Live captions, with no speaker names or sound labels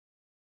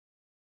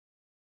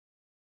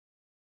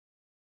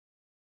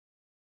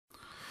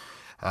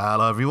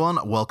Hello everyone,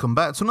 welcome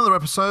back to another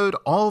episode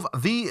of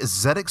the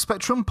ZX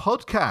Spectrum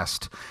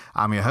podcast.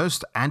 I'm your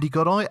host, Andy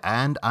Godoy,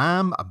 and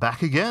I'm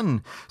back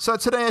again. So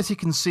today, as you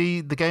can see,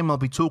 the game I'll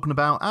be talking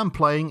about and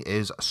playing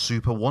is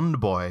Super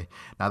Wonderboy.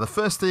 Now, the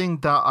first thing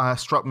that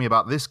struck me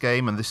about this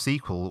game and this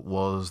sequel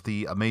was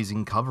the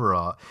amazing cover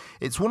art.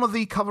 It's one of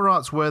the cover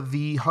arts where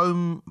the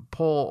home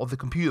port of the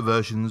computer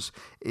versions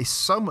is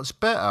so much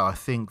better, I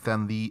think,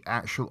 than the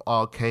actual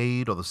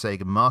arcade or the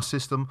Sega Master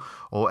System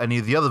or any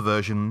of the other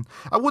version.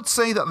 I would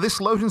say that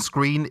this loading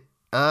screen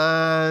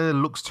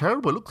looks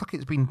terrible. It looks like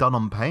it's been done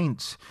on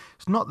paint.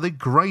 It's not the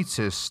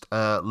greatest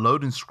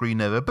loading screen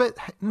ever, but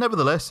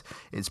nevertheless,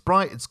 it's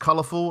bright, it's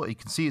colourful. You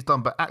can see it's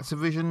done by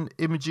Activision,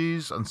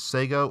 Images, and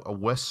Sega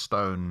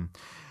Weststone.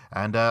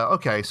 And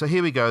okay, so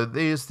here we go.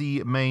 There's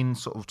the main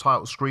sort of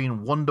title screen,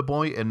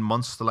 Wonderboy in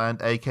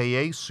Monsterland,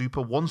 aka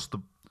Super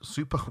Wonderboy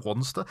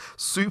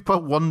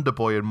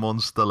in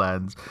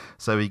Monsterland.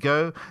 So there we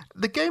go.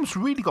 The game's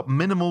really got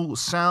minimal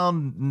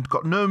sound,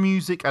 got no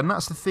music, and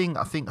that's the thing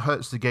I think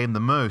hurts the game the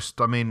most.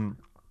 I mean,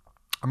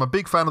 I'm a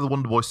big fan of the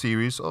Wonderboy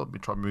series. Oh, let me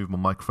try and move my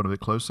microphone a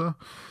bit closer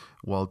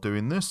while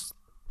doing this.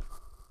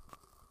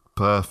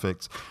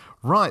 Perfect.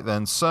 Right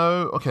then,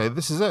 so, okay,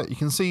 this is it. You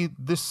can see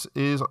this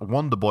is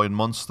Wonderboy in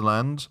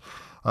Monsterland.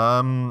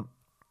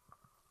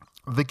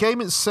 The game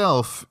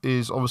itself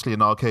is obviously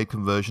an arcade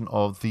conversion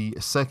of the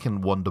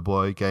second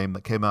Wonderboy game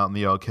that came out in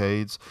the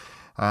arcades.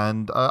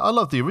 And I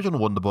love the original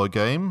Wonderboy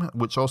game,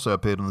 which also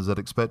appeared on the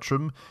ZX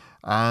Spectrum.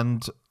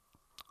 And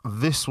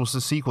this was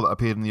the sequel that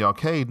appeared in the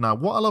arcade. Now,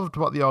 what I loved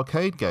about the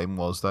arcade game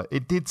was that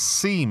it did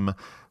seem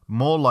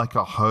more like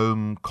a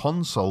home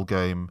console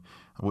game,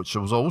 which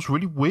was always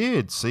really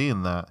weird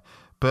seeing that.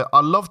 But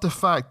I loved the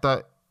fact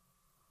that,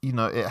 you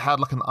know, it had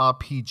like an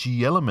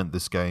RPG element,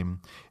 this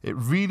game. It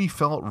really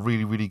felt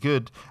really, really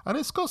good. And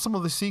it's got some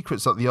of the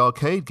secrets that the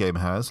arcade game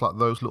has, like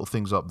those little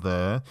things up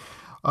there.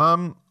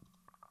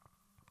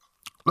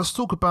 Let's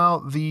talk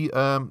about the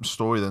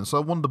story then.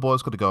 So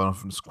Wonderboy's got to go on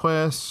from his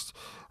quest.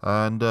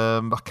 And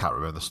I can't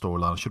remember the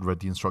storyline. I should have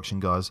read the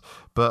instruction, guys.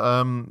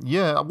 But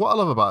yeah, what I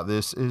love about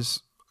this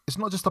is it's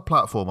not just a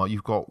platformer.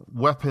 You've got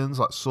weapons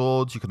like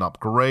swords. You can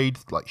upgrade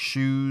like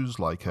shoes,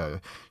 like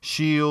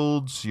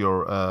shields,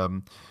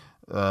 your...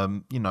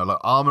 you know, like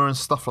armor and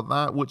stuff like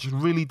that, which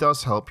really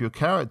does help your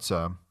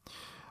character.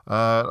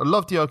 I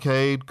loved the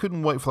arcade,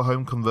 couldn't wait for the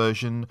home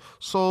conversion,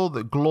 saw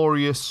the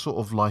glorious sort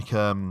of like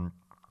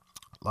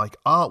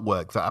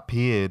artwork that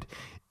appeared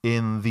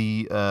in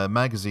the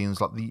magazines,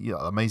 like the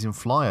Amazing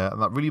Flyer,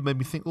 and that really made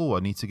me think, oh, I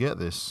need to get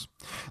this.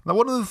 Now,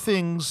 one of the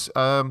things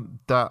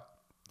that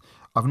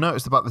I've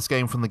noticed about this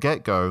game from the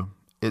get-go,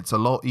 it's a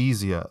lot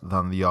easier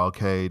than the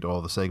arcade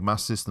or the Sega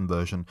Master System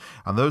version,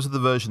 and those are the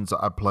versions that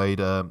I played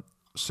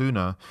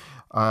sooner.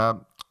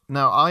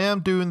 Now, I am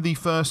doing the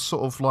first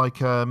sort of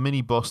like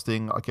mini boss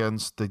thing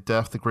against the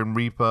Death, the Grim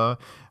Reaper,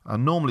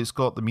 and normally it's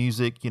got the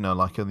music, you know,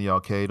 like in the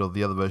arcade or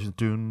the other versions.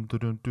 Dun, dun,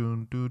 dun,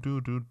 dun, dun,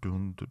 dun, dun,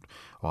 dun, dun.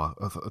 Well,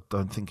 I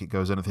don't think it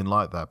goes anything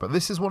like that, but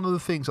this is one of the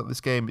things that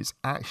this game is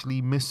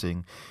actually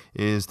missing,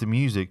 is the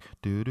music.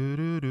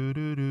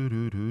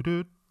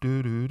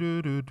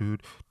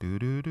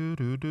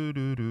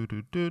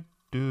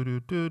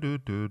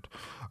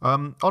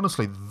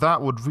 Honestly,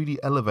 that would really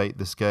elevate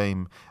this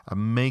game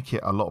and make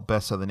it a lot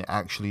better than it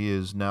actually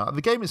is. Now,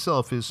 the game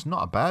itself is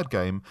not a bad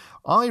game.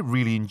 I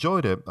really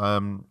enjoyed it.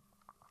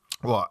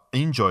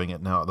 Enjoying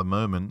it now at the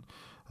moment.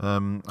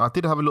 I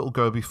did have a little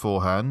go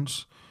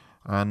beforehand,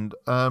 and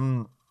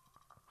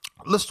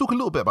let's talk a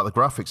little bit about the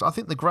graphics. I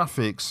think the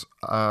graphics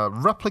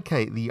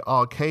replicate the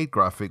arcade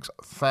graphics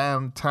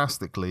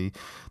fantastically.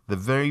 They're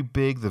very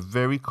big, they're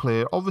very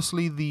clear.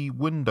 Obviously, the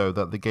window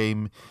that the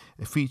game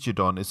featured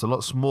on is a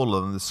lot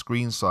smaller than the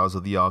screen size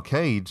of the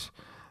arcade.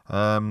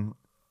 But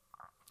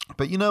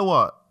you know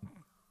what?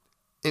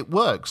 It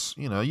works.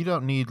 You know, you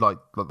don't need like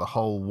the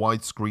whole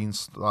widescreen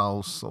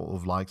style sort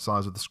of like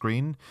size of the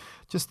screen.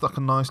 Just like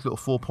a nice little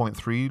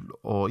 4.3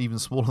 or even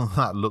smaller than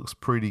that looks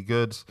pretty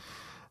good.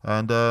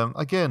 And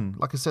again,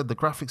 like I said, the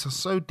graphics are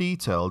so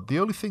detailed. The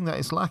only thing that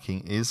is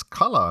lacking is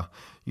color.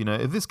 You know,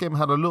 if this game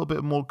had a little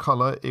bit more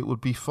color, it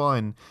would be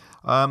fine.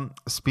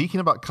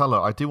 Speaking about color,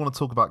 I do want to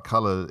talk about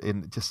color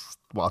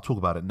I'll talk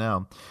about it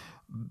now.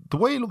 The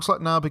way it looks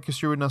like now,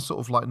 because you're in a sort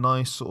of like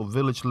nice sort of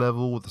village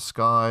level with the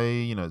sky,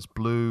 you know, it's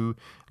blue,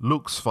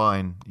 looks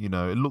fine. You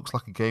know, it looks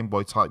like a Game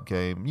Boy type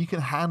game. You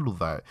can handle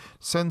that.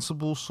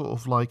 Sensible sort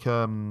of like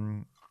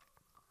sort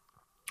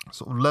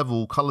of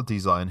level color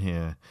design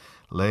here.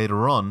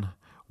 Later on,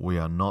 we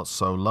are not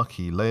so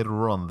lucky.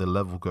 Later on, the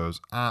level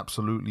goes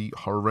absolutely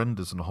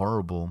horrendous and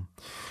horrible.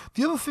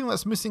 The other thing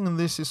that's missing in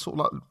this is sort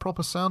of like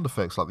proper sound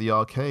effects, like the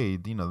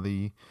arcade. You know,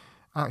 the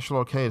actual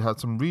arcade had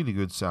some really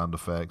good sound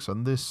effects,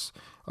 and this,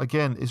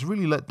 again, is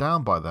really let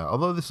down by that.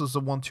 Although this is a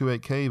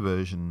 128K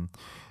version,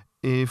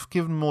 if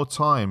given more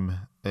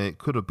time, it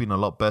could have been a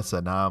lot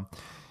better. Now,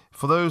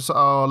 for those that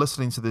are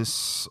listening to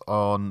this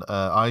on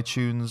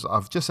iTunes,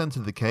 I've just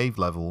entered the cave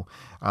level,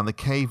 and the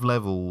cave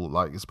level,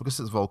 like, it's because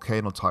it's a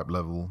volcano type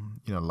level,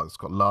 you know, like it's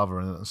got lava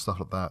in it and stuff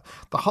like that.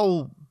 The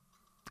whole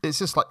it's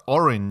just like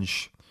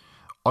orange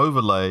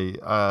overlay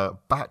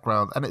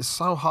background, and it's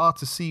so hard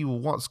to see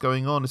what's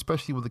going on,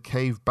 especially with the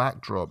cave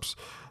backdrops,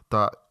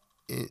 that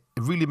it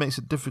really makes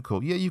it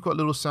difficult. Yeah, you've got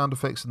little sound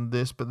effects in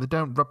this, but they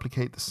don't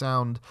replicate the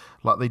sound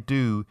like they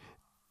do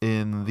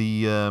in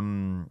the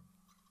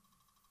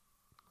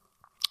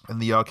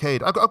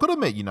arcade. I've got to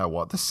admit, you know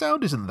what? The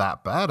sound isn't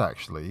that bad,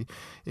 actually.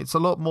 It's a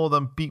lot more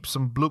than beeps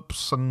and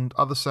bloops and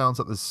other sounds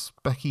that the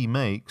Specky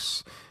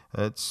makes.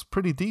 It's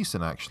pretty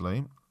decent,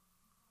 actually.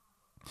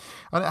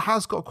 And it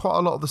has got quite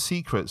a lot of the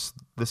secrets,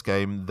 this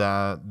game,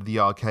 that the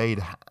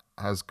arcade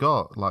has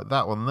got, like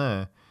that one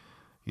there.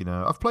 You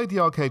know, I've played the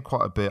arcade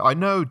quite a bit. I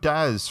know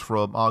Daz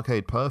from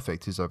Arcade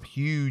Perfect is a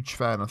huge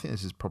fan. I think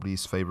this is probably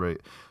his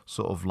favorite,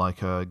 sort of like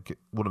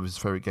one of his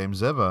favorite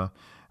games ever.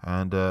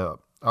 And I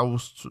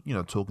was,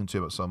 talking to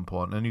him at some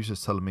point, and he was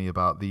just telling me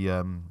about the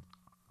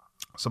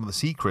some of the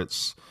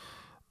secrets.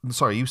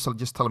 Sorry, he was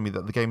just telling me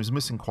that the game is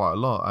missing quite a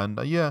lot. And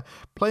yeah,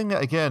 playing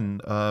it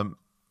again,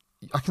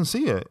 I can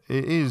see it.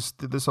 It is.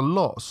 There's a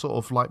lot sort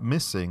of like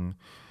missing.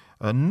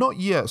 Not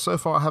yet. So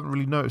far, I haven't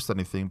really noticed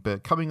anything,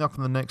 but coming up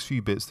in the next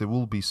few bits, there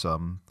will be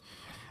some.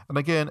 And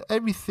again,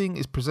 everything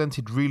is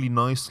presented really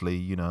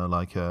nicely,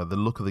 like the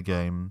look of the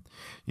game,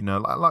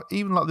 like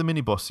even like the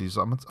mini bosses.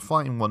 I'm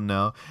fighting one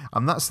now,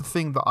 and that's the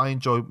thing that I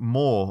enjoy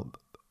more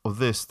of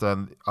this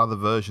than other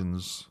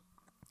versions,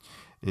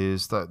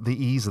 is that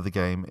the ease of the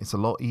game. It's a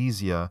lot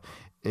easier.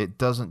 It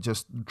doesn't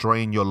just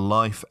drain your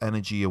life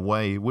energy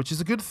away, which is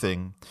a good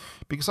thing,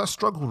 because I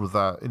struggled with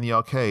that in the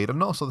arcade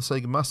and also the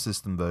Sega Master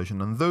System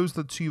version, and those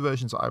are the two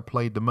versions that I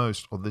played the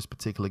most of this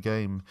particular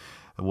game,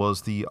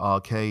 was the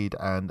arcade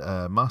and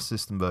Master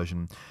System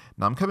version.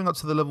 Now I'm coming up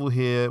to the level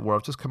here where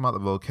I've just come out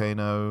of the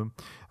volcano,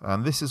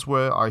 and this is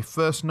where I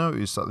first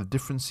noticed that the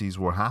differences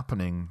were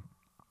happening.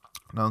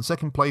 Now on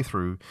second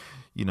playthrough,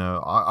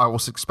 I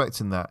was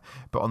expecting that.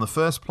 But on the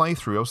first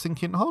playthrough, I was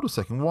thinking, hold a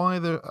second, why are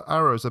the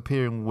arrows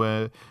appearing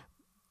where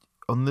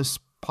on this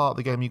part of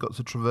the game you got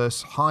to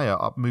traverse higher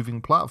up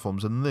moving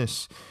platforms, and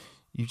this,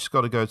 you just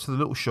got to go to the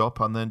little shop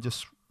and then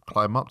just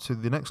climb up to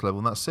the next level,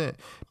 and that's it.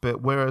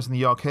 But whereas in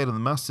the arcade and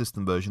the Master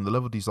System version, the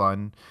level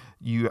design,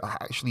 you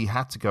actually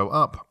had to go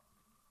up.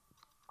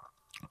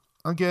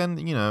 Again,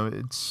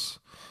 it's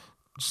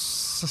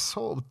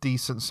sort of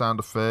decent sound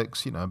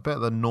effects, better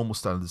than normal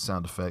standard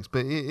sound effects,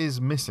 but it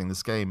is missing,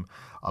 this game,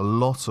 a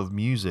lot of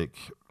music.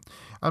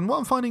 And what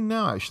I'm finding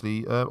now,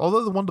 actually,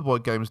 although the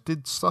Wonderboy games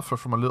did suffer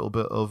from a little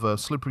bit of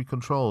slippery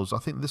controls, I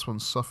think this one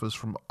suffers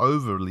from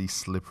overly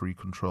slippery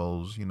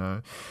controls,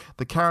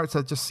 The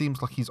character just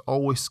seems like he's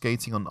always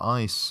skating on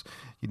ice.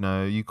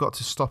 You've got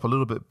to stop a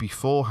little bit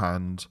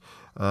beforehand,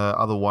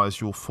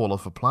 otherwise you'll fall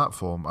off a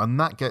platform. And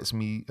that gets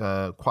me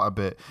quite a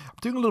bit. I'm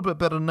doing a little bit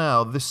better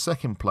now, this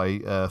second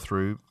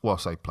playthrough,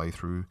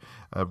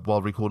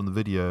 while recording the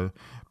video,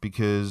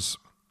 because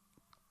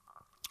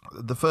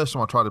the first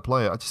time I tried to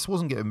play it, I just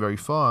wasn't getting very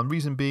far. And the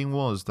reason being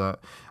was that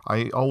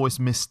I always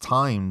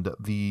mistimed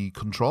the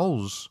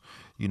controls,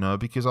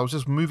 because I was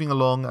just moving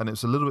along and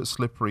it's a little bit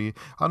slippery.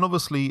 And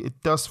obviously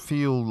it does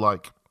feel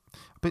like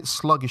a bit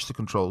sluggish, the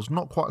controls,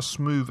 not quite as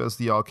smooth as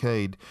the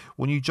arcade.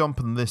 When you jump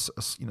in this,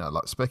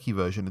 like Specky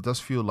version, it does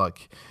feel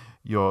like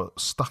you're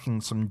stuck in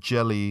some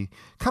jelly,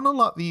 kind of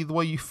like the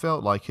way you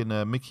felt like in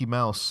Mickey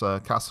Mouse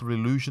Castle of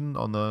Illusion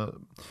on the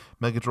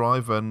Mega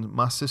Drive and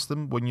Master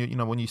System. When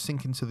when you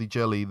sink into the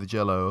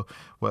jello,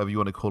 whatever you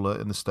want to call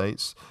it in the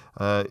States,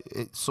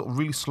 it sort of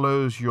really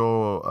slows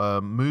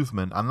your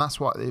movement, and that's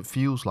what it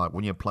feels like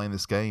when you're playing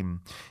this game.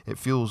 It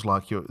feels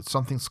like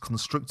something's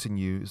constricting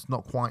you. It's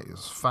not quite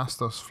as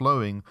fast as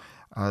flowing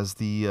as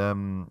the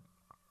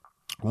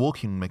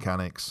walking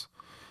mechanics.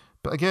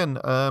 But again,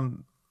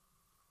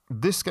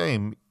 this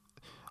game,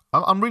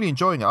 I'm really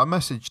enjoying it. I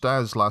messaged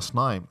Daz last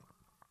night,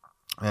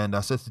 and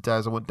I said to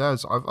Daz,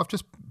 Daz, I've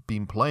just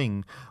been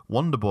playing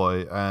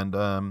Wonderboy, and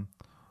I'm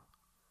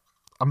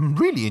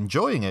really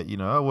enjoying it,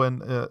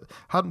 when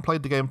hadn't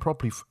played the game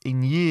properly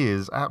in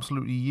years,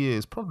 absolutely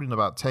years, probably in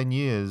about 10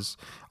 years.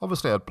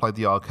 Obviously, I'd played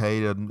the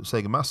arcade and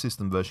Sega Master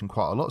System version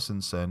quite a lot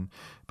since then,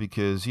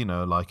 because,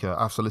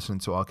 after listening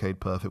to Arcade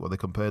Perfect, where they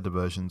compared the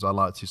versions, I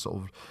like to sort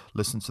of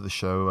listen to the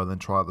show and then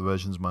try out the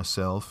versions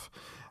myself.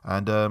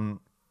 And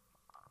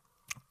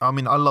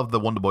I love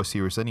the Wonderboy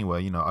series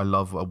anyway. I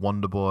love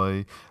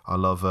Wonderboy. I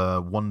love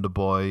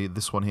Wonderboy.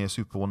 This one here,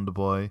 Super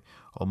Wonderboy,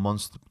 or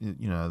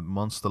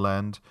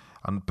Monsterland.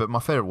 But my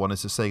favorite one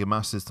is the Sega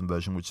Master System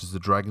version, which is the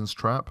Dragon's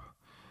Trap.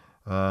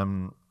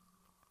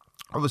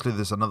 Obviously,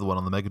 there's another one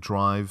on the Mega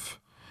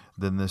Drive.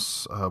 Then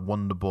this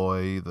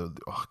Wonderboy.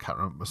 I can't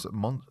remember. Was it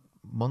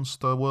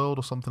Monster World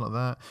or something like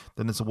that?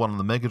 Then there's one on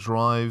the Mega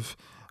Drive,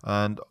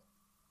 and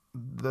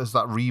there's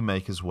that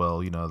remake as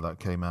well, that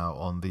came out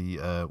on the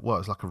it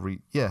was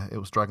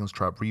Dragon's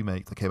Trap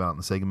remake that came out on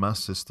the Sega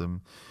Master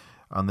System.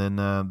 And then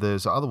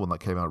there's the other one that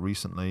came out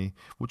recently,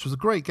 which was a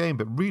great game,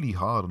 but really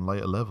hard on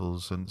later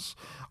levels. And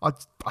I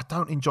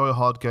don't enjoy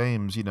hard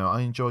games.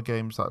 I enjoy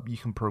games that you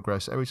can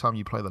progress. Every time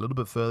you play that a little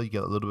bit further, you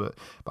get a little bit.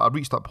 But I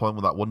reached that point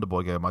with that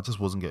Wonderboy game. I just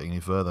wasn't getting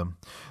any further.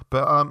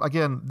 But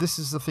again, this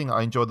is the thing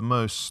I enjoy the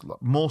most,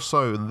 more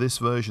so in this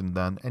version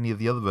than any of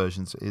the other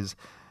versions, is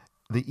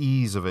the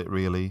ease of it,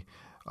 really.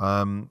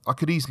 I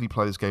could easily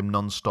play this game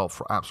non-stop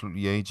for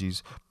absolutely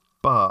ages,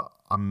 but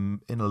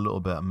I'm in a little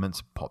bit. I'm meant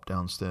to pop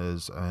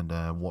downstairs and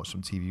watch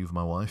some TV with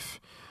my wife.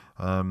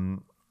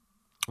 I'm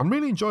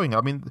really enjoying it.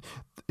 I mean,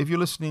 if you're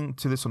listening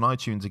to this on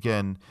iTunes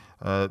again,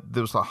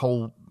 there was that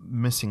whole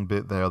missing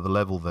bit there, the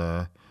level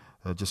there,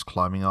 just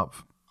climbing up.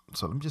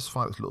 So let me just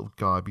fight this little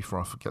guy before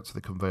I get to the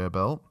conveyor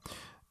belt.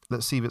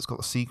 Let's see if it's got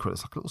the secret.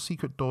 It's like a little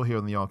secret door here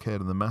in the arcade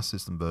in the Master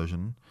System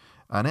version.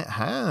 And it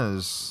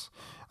has.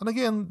 And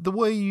again, the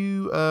way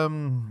you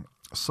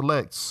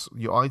select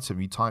your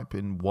item, you type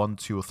in 1,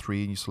 2, or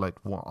 3, and you select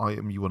what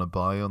item you want to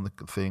buy on the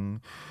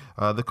thing.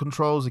 The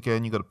controls,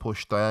 again, you got to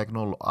push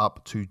diagonal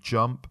up to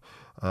jump,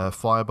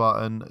 fire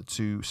button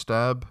to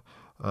stab.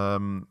 I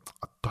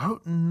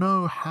don't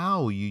know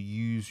how you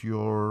use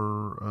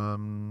your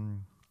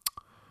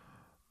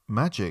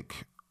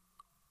magic.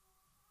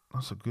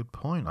 That's a good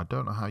point. I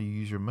don't know how you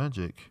use your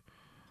magic.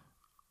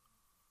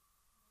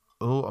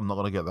 Oh, I'm not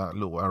going to get that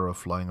little arrow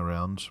flying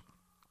around.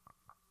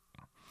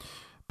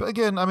 But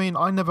again, I mean,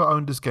 I never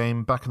owned this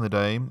game back in the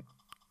day.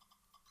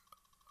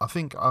 I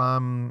think I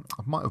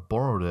might have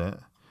borrowed it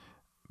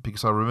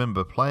because I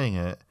remember playing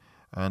it,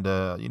 and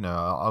I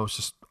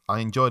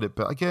enjoyed it.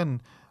 But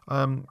again,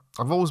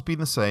 I've always been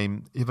the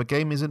same. If a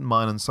game isn't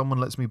mine and someone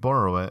lets me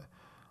borrow it,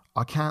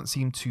 I can't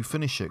seem to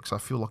finish it because I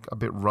feel like a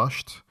bit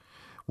rushed.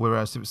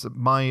 Whereas if it's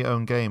my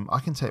own game, I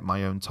can take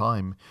my own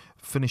time,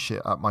 finish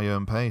it at my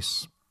own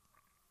pace.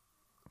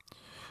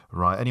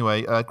 Right,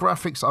 anyway,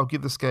 graphics, I'll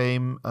give this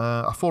game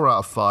a 4 out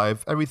of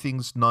 5.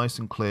 Everything's nice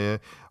and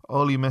clear.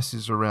 Only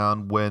messes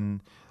around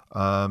when...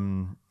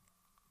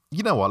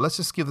 you know what, let's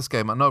just give this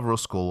game an overall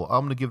score.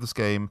 I'm going to give this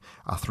game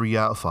a 3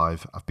 out of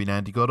 5. I've been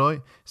Andy Godoy.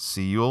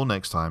 See you all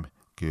next time.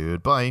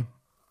 Goodbye.